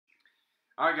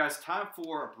All right, guys, time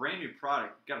for a brand new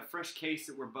product. Got a fresh case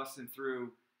that we're busting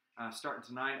through starting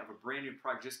tonight of a brand new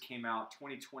product. Just came out,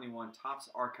 2021 Topps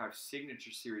Archive Signature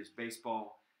Series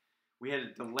Baseball. We had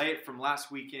to delay it from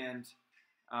last weekend.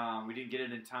 We didn't get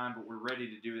it in time, but we're ready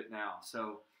to do it now.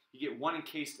 So you get one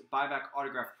encased buyback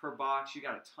autograph per box. You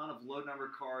got a ton of low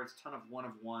number cards, ton of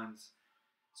one-of-ones.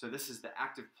 So this is the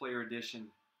active player edition,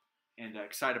 and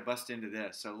excited to bust into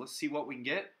this. So let's see what we can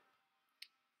get.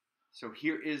 So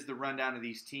here is the rundown of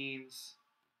these teams.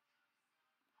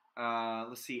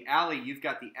 Let's see. Allie, you've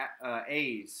got the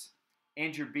A's.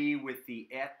 Andrew B with the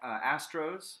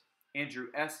Astros. Andrew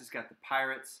S has got the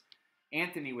Pirates.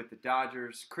 Anthony with the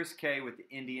Dodgers. Chris K with the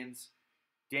Indians.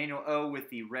 Daniel O with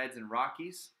the Reds and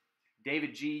Rockies.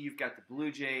 David G, you've got the Blue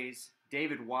Jays.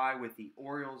 David Y with the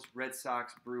Orioles, Red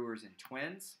Sox, Brewers, and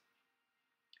Twins.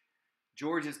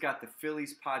 George has got the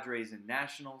Phillies, Padres, and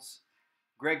Nationals.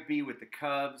 Greg B with the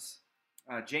Cubs.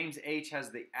 James H has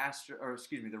the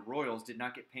the Royals. Did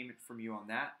not get payment from you on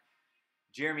that.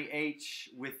 Jeremy H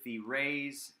with the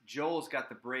Rays. Joel's got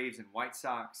the Braves and White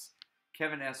Sox.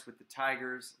 Kevin S with the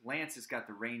Tigers. Lance has got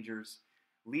the Rangers.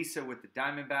 Lisa with the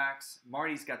Diamondbacks.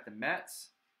 Marty's got the Mets.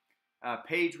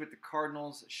 Paige with the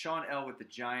Cardinals. Sean L with the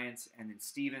Giants. And then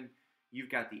Steven, you've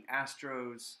got the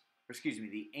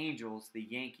the Angels, the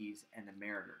Yankees, and the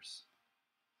Mariners.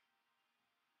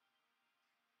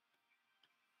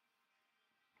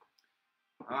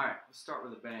 All right, let's start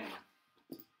with a bang.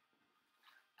 So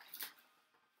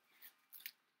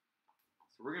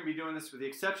we're going to be doing this with the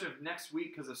exception of next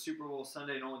week because of Super Bowl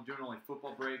Sunday and doing only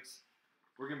football breaks.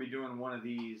 We're going to be doing one of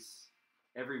these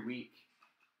every week.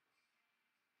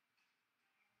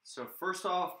 So first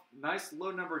off, nice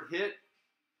low-numbered hit.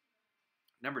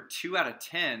 Number 2 out of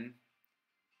 10.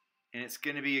 And it's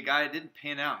going to be a guy that didn't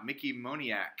pan out, Mickey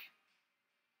Moniak.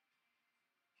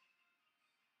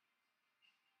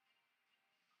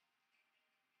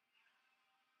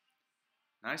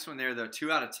 Nice one there, though.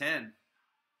 2 out of 10.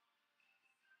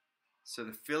 So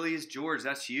the Phillies, George,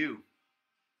 that's you.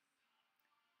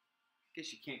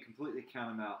 Guess you can't completely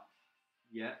count them out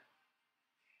yet.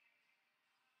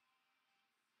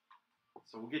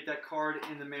 So we'll get that card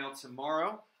in the mail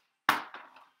tomorrow.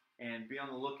 And be on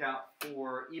the lookout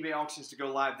for eBay auctions to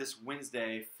go live this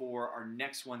Wednesday for our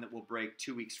next one that will break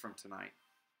 2 weeks from tonight.